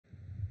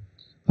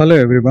Hello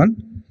everyone.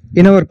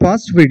 In our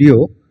past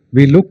video,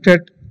 we looked at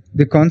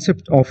the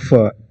concept of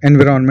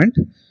environment,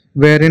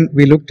 wherein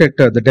we looked at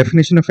the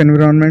definition of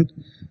environment,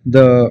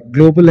 the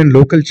global and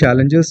local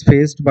challenges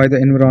faced by the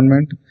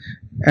environment,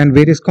 and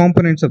various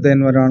components of the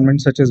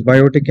environment such as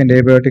biotic and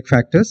abiotic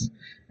factors.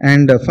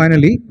 And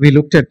finally, we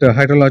looked at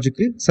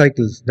hydrological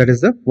cycles, that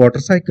is the water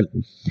cycle.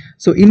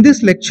 So in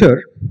this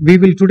lecture, we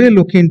will today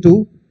look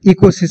into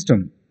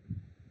ecosystem.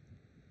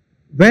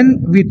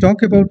 When we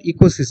talk about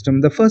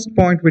ecosystem, the first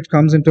point which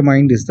comes into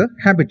mind is the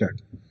habitat.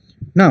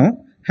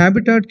 Now,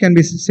 habitat can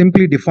be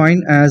simply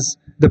defined as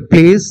the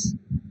place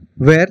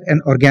where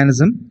an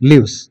organism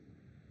lives.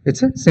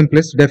 It's a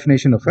simplest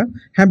definition of a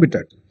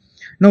habitat.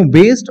 Now,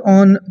 based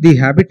on the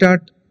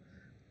habitat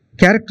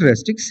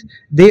characteristics,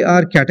 they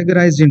are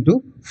categorized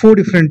into four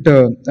different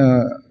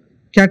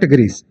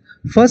categories.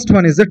 First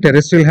one is the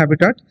terrestrial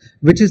habitat,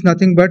 which is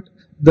nothing but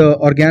the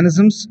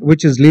organisms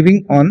which is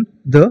living on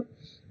the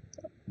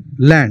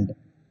land.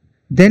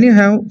 Then you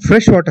have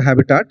freshwater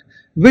habitat,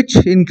 which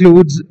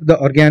includes the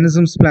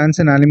organisms, plants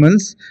and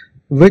animals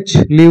which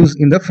lives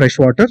in the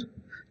freshwater.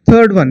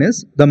 Third one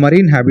is the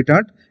marine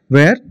habitat,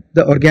 where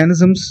the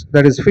organisms,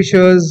 that is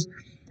fishes,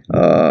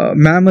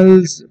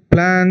 mammals,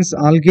 plants,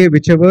 algae,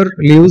 whichever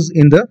lives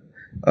in the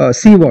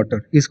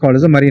seawater is called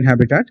as a marine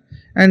habitat.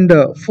 And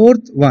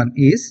fourth one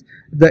is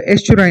the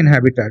estuarine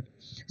habitat.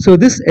 So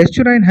this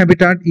estuarine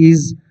habitat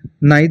is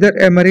neither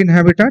a marine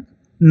habitat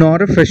nor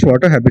a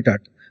freshwater habitat,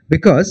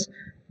 because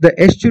the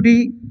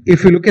estuary,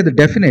 if you look at the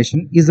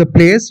definition, is a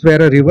place where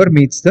a river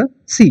meets the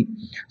sea.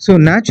 So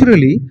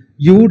naturally,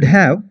 you would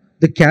have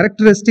the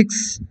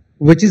characteristics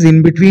which is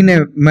in between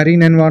a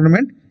marine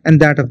environment and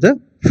that of the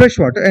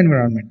freshwater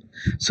environment.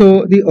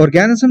 So the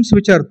organisms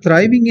which are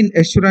thriving in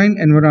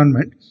estuarine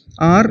environment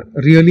are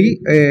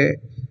really a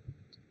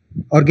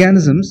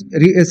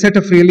set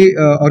of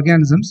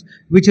organisms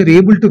which are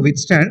able to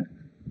withstand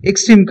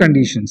extreme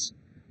conditions.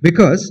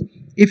 Because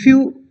if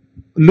you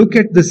look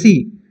at the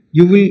sea,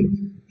 you will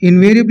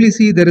invariably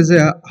see there is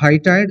a high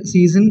tide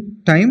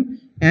season time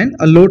and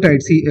a low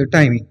tide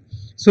timing.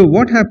 So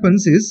what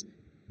happens is,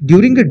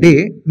 during a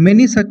day,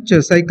 many such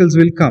cycles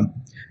will come.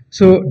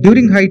 So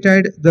during high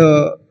tide,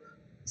 the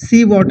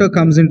sea water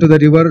comes into the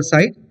river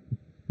side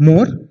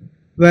more,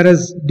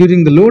 whereas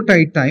during the low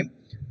tide time,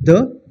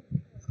 the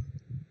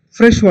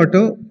fresh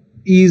water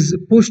is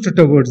pushed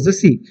towards the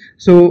sea.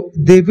 So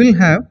they will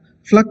have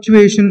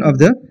fluctuation of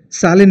the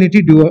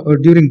salinity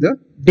during the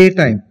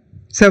daytime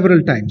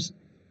several times.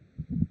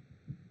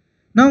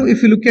 Now,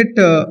 if you look at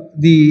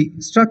the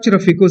structure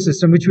of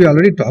ecosystem, which we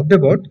already talked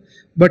about,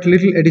 but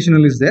little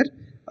additional is there,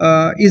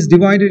 is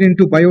divided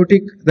into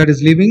biotic, that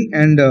is living,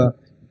 and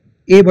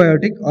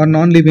abiotic or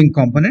non-living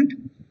component.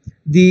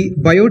 The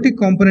biotic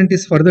component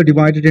is further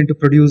divided into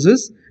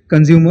producers,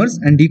 consumers,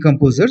 and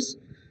decomposers,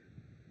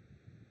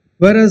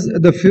 whereas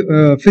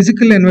the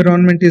physical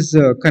environment is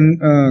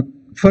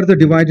further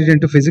divided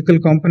into physical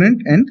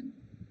component and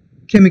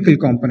chemical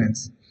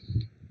components.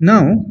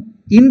 Now,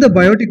 in the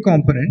biotic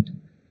component,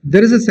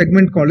 there is a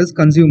segment called as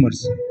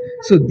consumers.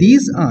 So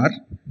these are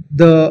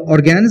the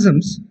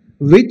organisms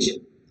which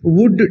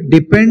would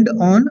depend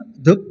on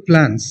the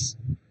plants.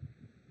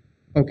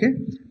 Okay,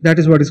 that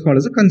is what is called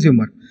as a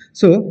consumer.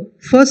 So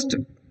first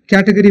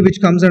category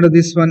which comes under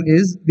this one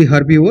is the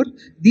herbivore.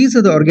 These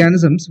are the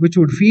organisms which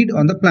would feed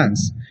on the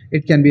plants.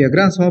 It can be a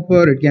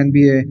grasshopper, it can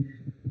be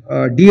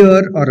a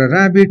deer or a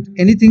rabbit,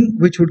 anything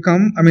which would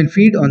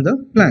feed on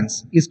the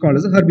plants is called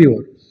as a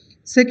herbivore.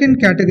 Second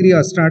category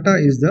or strata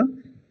is the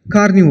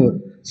carnivore.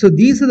 So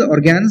these are the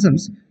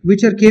organisms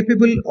which are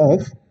capable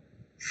of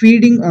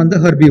feeding on the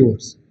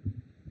herbivores,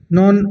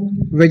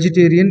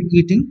 non-vegetarian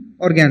eating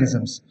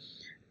organisms.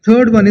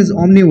 Third one is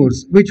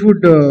omnivores, which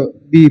would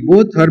be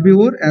both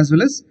herbivore as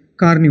well as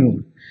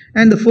carnivore.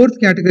 And the fourth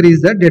category is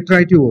the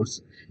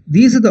detritivores.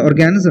 These are the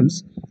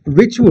organisms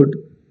which would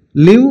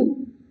live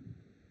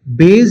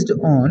based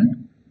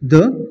on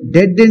the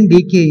dead and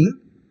decaying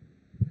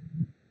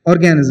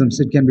organisms.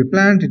 It can be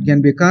plant, it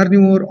can be a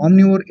carnivore,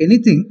 omnivore,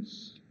 anything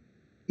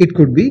it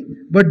could be,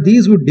 but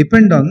these would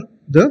depend on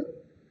the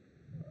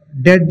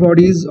dead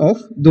bodies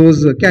of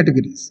those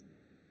categories.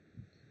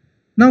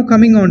 Now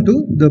coming on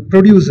to the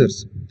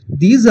producers.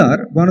 These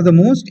are one of the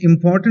most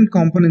important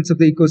components of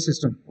the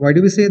ecosystem. Why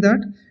do we say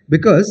that?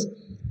 Because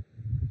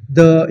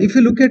if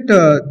you look at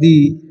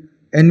the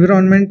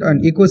environment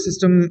and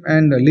ecosystem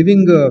and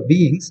living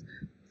beings,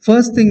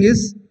 first thing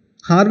is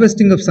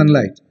harvesting of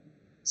sunlight.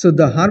 So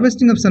the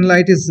harvesting of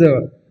sunlight is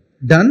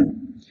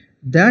done.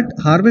 That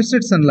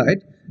harvested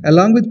sunlight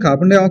along with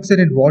carbon dioxide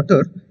and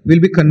water will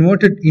be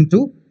converted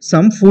into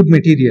some food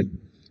material.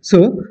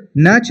 So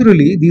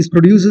naturally these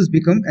producers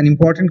become an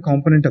important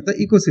component of the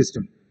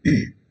ecosystem.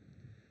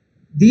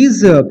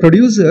 These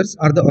producers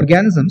are the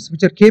organisms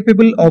which are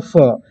capable of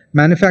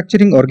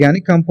manufacturing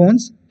organic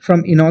compounds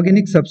from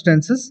inorganic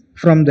substances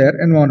from their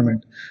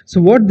environment.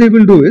 So what they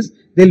will do is,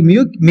 they'll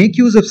make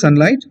use of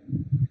sunlight,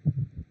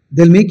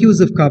 they'll make use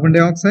of carbon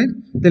dioxide,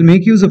 they'll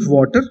make use of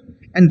water,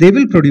 and they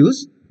will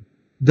produce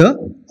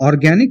the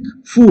organic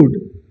food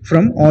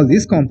from all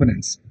these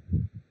components.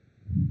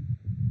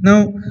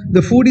 Now,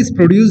 the food is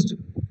produced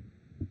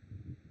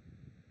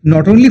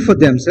not only for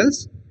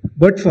themselves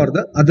but for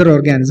the other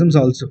organisms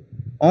also,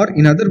 or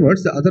in other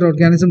words, the other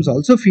organisms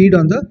also feed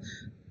on the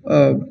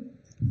uh,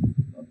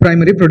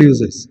 primary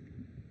producers.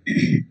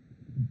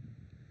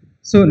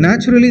 So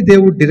naturally they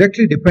would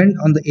directly depend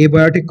on the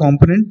abiotic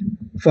component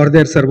for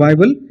their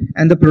survival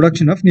and the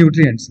production of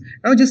nutrients.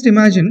 Now just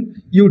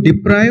imagine you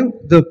deprive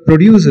the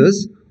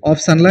producers of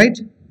sunlight,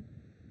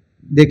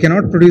 they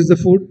cannot produce the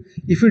food.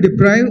 If you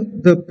deprive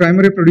the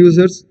primary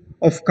producers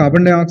of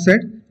carbon dioxide,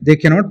 they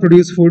cannot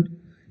produce food.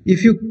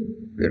 If you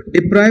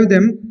deprive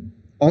them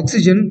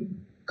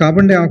oxygen,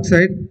 carbon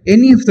dioxide,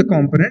 any of the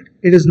component,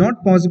 it is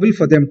not possible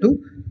for them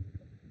to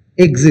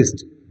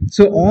exist.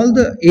 So all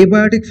the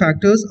abiotic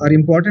factors are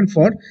important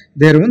for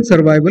their own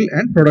survival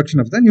and production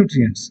of the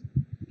nutrients.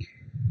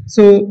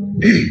 So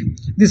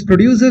these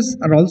producers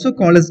are also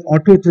called as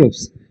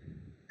autotrophs,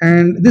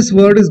 and this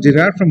word is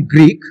derived from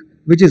Greek,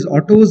 which is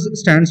autos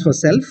stands for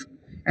self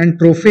and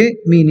trophe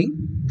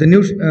meaning the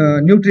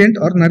nutrient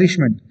or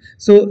nourishment.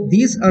 So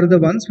these are the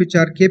ones which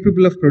are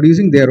capable of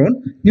producing their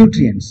own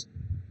nutrients.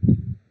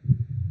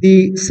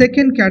 The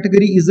second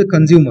category is the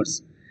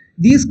consumers.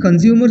 These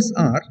consumers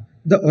are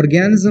the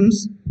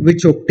organisms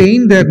which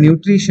obtain their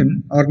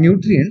nutrition or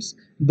nutrients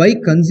by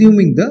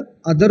consuming the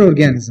other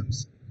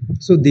organisms.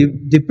 So they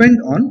depend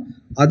on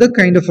other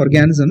kind of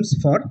organisms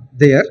for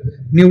their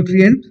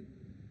nutrient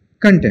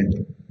content.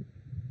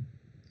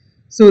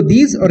 So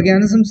these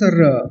organisms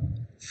are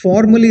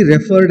formally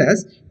referred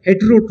as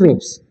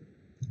heterotrophs.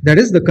 That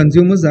is, the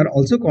consumers are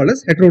also called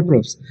as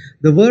heterotrophs.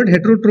 The word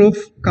heterotroph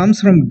comes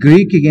from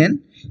Greek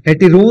again.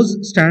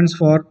 Heteros stands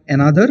for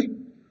another,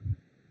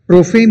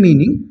 trophe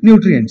meaning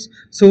nutrients.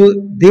 So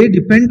they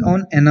depend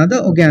on another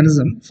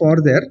organism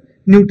for their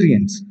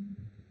nutrients.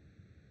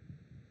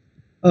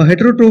 A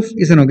heterotroph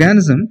is an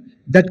organism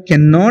that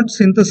cannot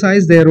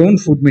synthesize their own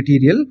food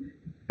material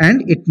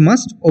and it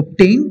must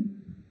obtain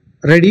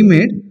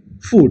ready-made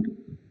food.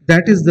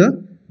 That is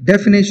the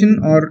definition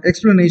or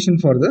explanation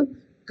for the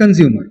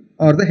consumer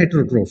or the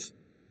heterotroph.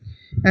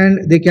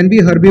 And they can be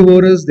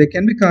herbivorous, they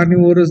can be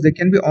carnivorous, they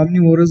can be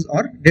omnivorous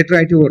or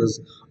detritivorous.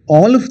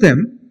 All of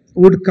them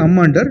would come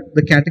under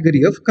the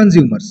category of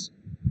consumers.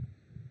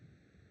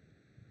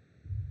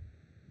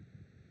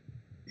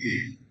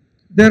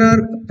 There are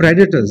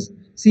predators.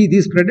 See,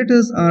 these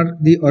predators are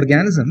the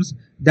organisms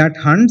that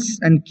hunts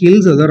and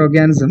kills other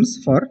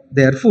organisms for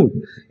their food.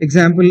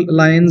 Example,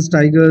 lions,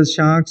 tigers,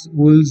 sharks,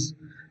 wolves,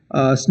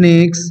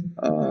 snakes,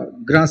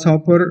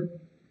 grasshopper,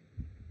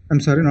 I'm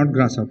sorry, not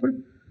grasshopper,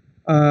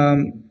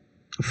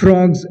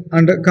 frogs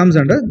comes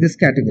under this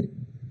category.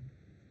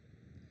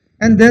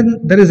 And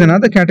then there is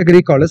another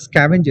category called as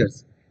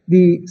scavengers.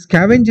 The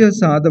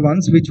scavengers are the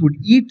ones which would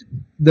eat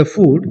the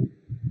food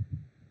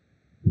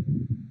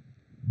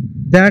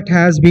that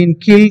has been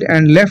killed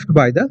and left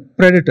by the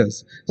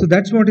predators. So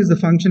that's what is the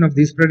function of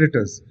these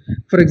predators.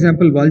 For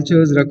example,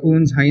 vultures,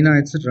 raccoons, hyena,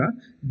 etc.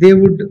 They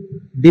would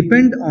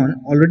depend on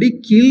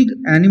already killed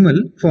animal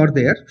for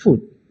their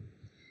food.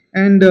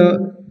 And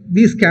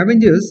these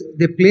scavengers,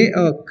 they play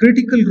a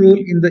critical role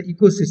in the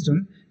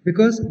ecosystem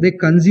because they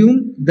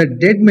consume the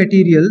dead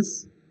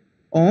materials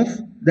of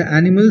the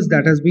animals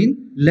that has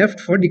been left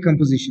for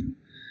decomposition.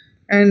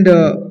 And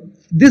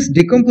this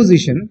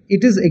decomposition,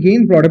 it is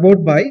again brought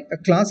about by a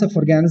class of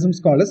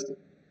organisms called as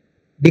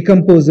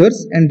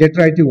decomposers and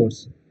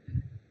detritivores.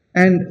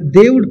 And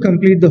they would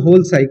complete the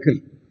whole cycle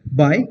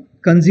by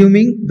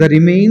consuming the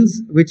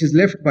remains which is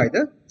left by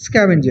the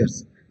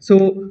scavengers.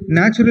 So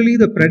naturally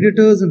the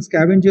predators and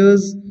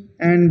scavengers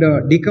and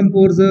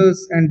decomposers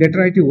and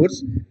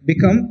detritivores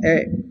become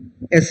an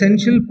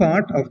essential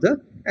part of the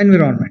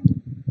environment.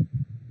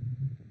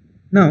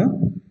 Now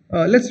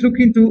let's look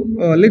into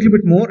a little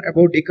bit more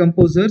about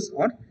decomposers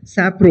or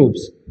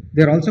saprobes.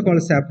 They are also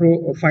called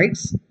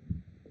saprophytes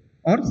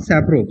or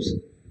saprobes.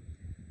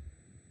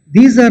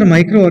 These are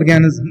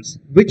microorganisms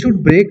which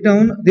would break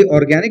down the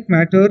organic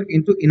matter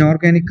into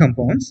inorganic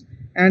compounds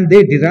and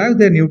they derive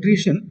their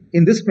nutrition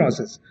in this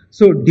process.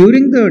 So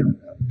during the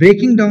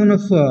breaking down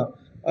of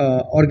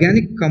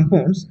organic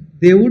compounds,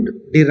 they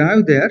would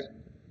derive their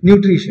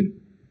nutrition.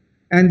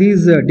 And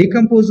these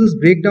decomposers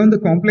break down the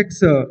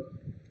complex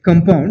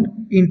compound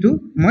into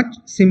much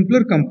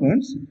simpler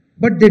compounds,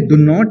 but they do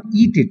not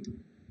eat it.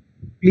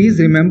 Please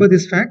remember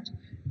this fact.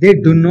 They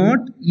do not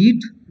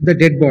eat the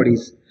dead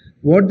bodies.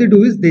 What they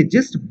do is they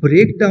just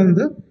break down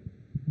the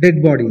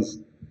dead bodies.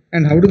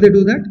 And how do they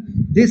do that?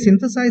 They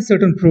synthesize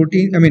certain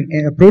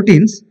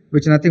proteins,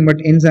 which are nothing but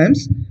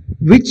enzymes,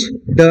 which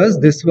does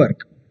this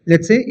work.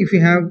 Let's say if you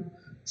have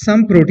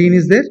some protein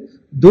is there,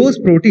 those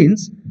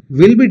proteins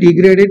will be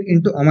degraded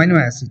into amino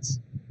acids,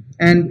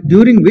 and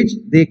during which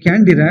they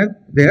can derive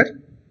their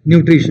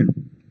nutrition.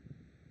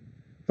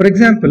 For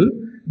example,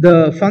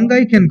 the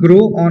fungi can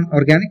grow on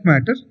organic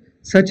matter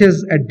such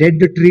as a dead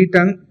tree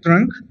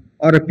trunk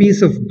or a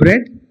piece of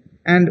bread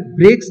and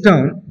breaks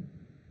down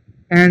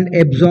and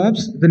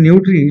absorbs the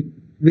nutrient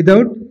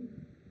without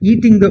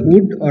eating the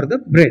wood or the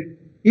bread.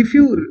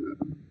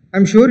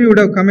 I'm sure you would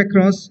have come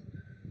across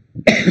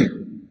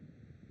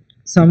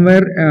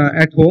somewhere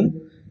at home,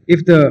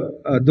 if the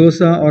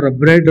dosa or a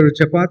bread or a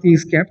chapati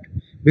is kept,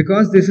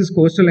 because this is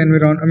coastal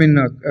environment,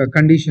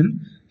 condition,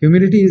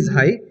 humidity is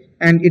high,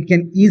 and it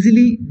can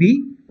easily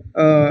be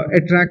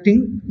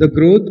attracting the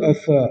growth of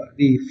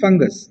the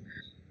fungus.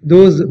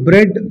 Those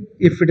bread,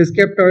 if it is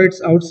kept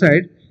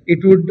outside, it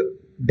would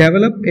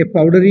develop a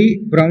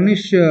powdery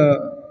brownish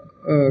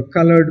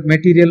colored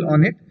material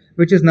on it,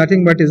 which is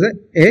nothing but is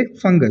a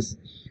fungus.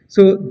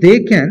 So they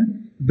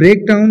can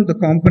break down the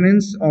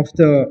components of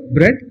the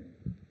bread,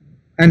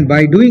 and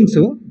by doing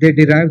so they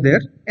derive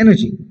their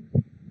energy.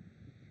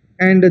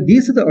 And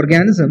these are the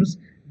organisms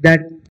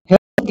that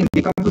help in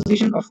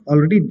decomposition of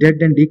already dead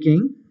and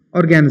decaying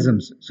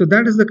organisms. So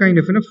that is the kind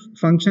of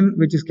function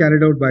which is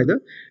carried out by the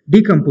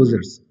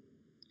decomposers.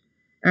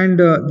 And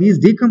these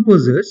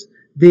decomposers,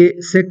 they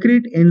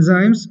secrete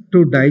enzymes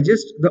to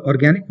digest the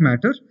organic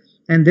matter,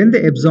 and then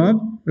they absorb,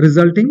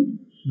 resulting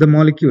the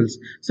molecules.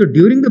 So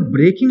during the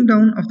breaking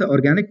down of the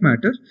organic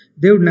matter,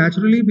 they would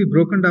naturally be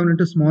broken down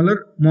into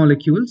smaller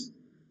molecules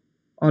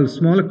or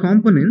smaller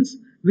components,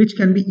 which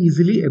can be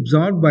easily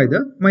absorbed by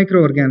the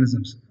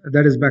microorganisms,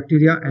 that is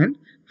bacteria and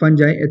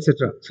fungi,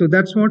 etc. So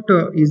that's what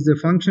is the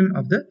function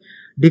of the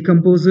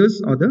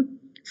decomposers or the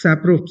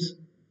saprobes.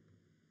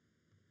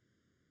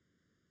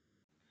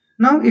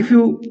 Now, if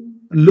you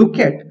look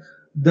at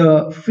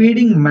the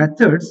feeding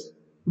methods,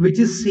 which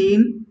is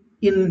seen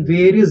in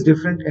various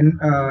different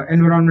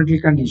environmental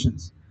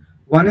conditions,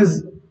 one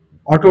is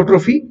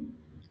autotrophy,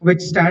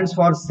 which stands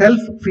for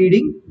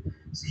self-feeding.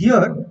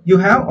 Here, you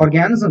have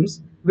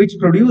organisms which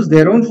produce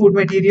their own food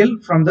material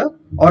from the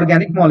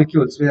organic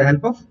molecules with the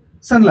help of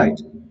sunlight.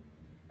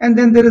 And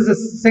then there is a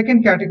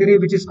second category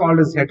which is called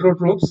as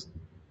heterotrophs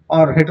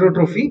or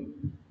heterotrophy.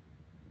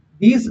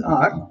 These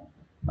are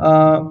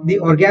the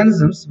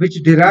organisms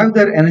which derive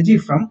their energy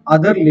from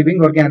other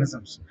living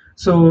organisms.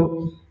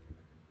 So,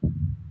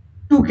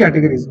 two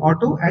categories,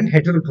 auto and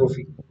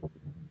heterotrophy.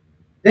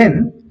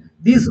 Then,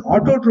 these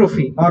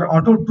autotrophy or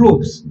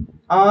autotrophs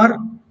are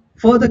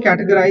further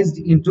categorized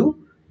into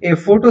a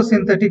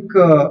photosynthetic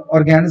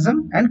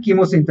organism and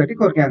chemosynthetic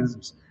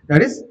organisms.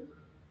 That is,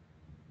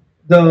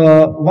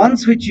 the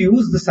ones which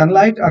use the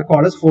sunlight are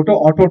called as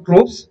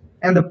photoautotrophs,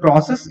 and the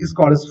process is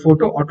called as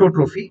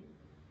photoautotrophy.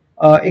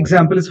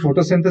 Example is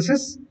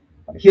photosynthesis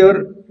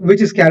here,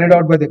 which is carried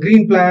out by the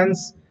green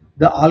plants,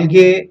 the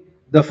algae,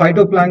 the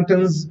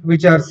phytoplanktons,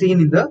 which are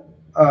seen in the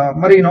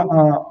marine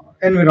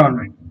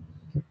environment.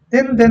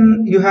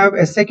 Then you have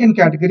a second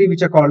category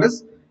which are called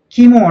as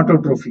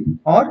chemoautotrophy,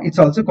 or it's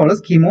also called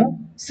as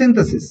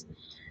chemosynthesis.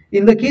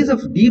 In the case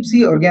of deep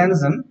sea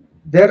organism,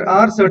 there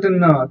are certain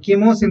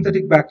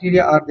chemosynthetic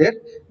bacteria are there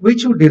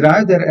which would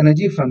derive their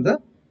energy from the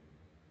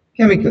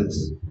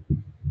chemicals.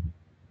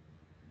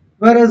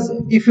 Whereas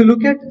if you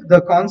look at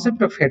the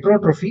concept of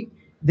heterotrophy,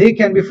 they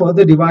can be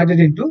further divided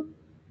into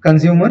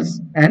consumers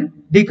and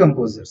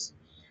decomposers.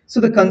 So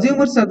the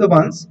consumers are the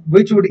ones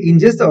which would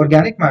ingest the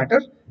organic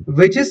matter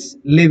which is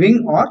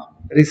living or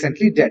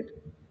recently dead.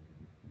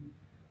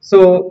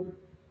 So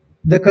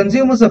the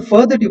consumers are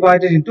further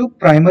divided into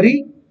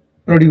primary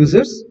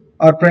producers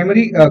or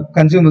primary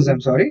consumers,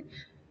 I'm sorry.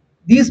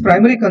 These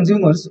primary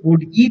consumers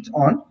would eat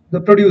on the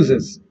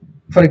producers,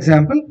 for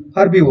example,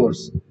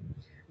 herbivores.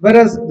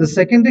 Whereas the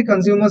secondary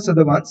consumers are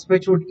the ones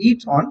which would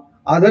eat on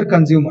other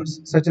consumers,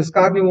 such as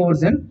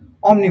carnivores and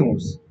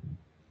omnivores.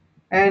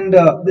 And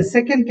the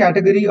second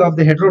category of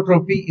the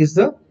heterotrophy is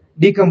the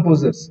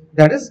decomposers.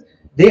 That is,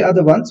 they are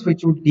the ones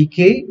which would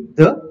decay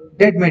the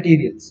dead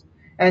materials.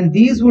 And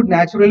these would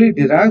naturally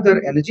derive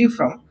their energy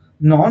from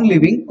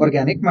non-living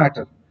organic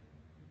matter,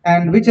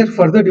 and which are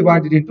further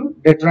divided into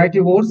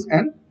detritivores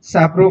and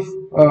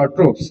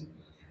saprotrophs.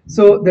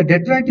 So the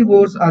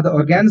detritivores are the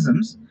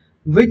organisms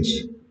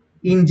which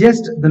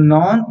ingest the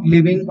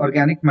non-living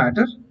organic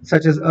matter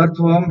such as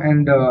earthworm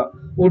and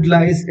wood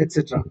lice,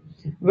 etc.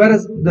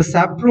 Whereas the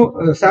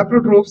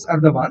saprotrophs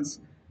are the ones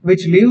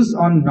which lives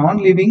on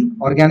non-living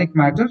organic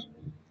matter,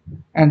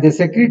 and they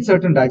secrete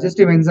certain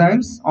digestive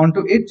enzymes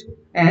onto it,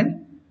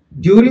 and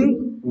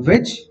during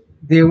which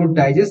they would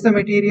digest the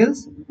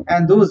materials,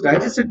 and those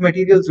digested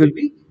materials will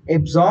be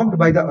absorbed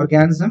by the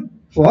organism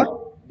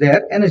for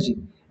their energy.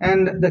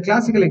 And the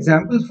classical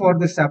examples for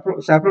the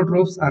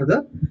saprotrophs are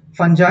the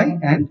fungi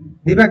and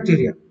the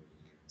bacteria.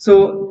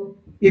 So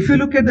if you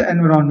look at the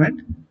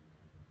environment,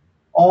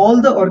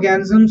 all the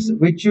organisms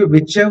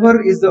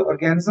whichever is the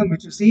organism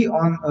which you see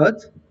on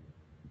earth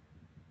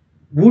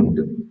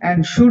would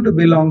and should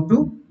belong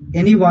to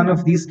any one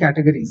of these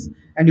categories,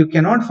 and you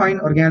cannot find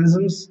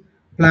organisms,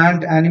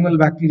 plant, animal,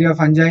 bacteria,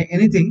 fungi,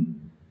 anything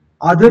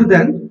other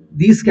than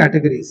these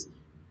categories.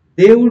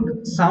 They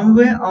would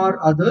somewhere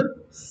or other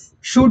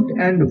should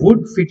and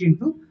would fit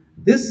into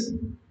this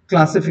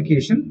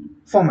classification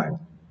format.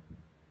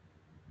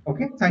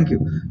 Okay, thank you.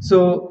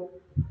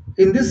 So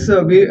in this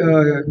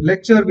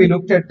lecture we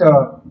looked at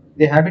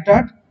the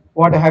habitat,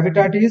 what a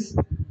habitat is,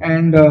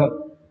 and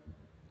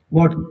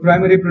what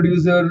primary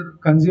producer,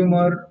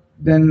 consumer,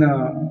 then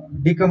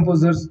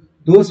decomposers,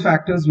 those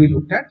factors we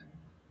looked at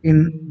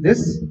in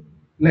this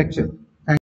lecture.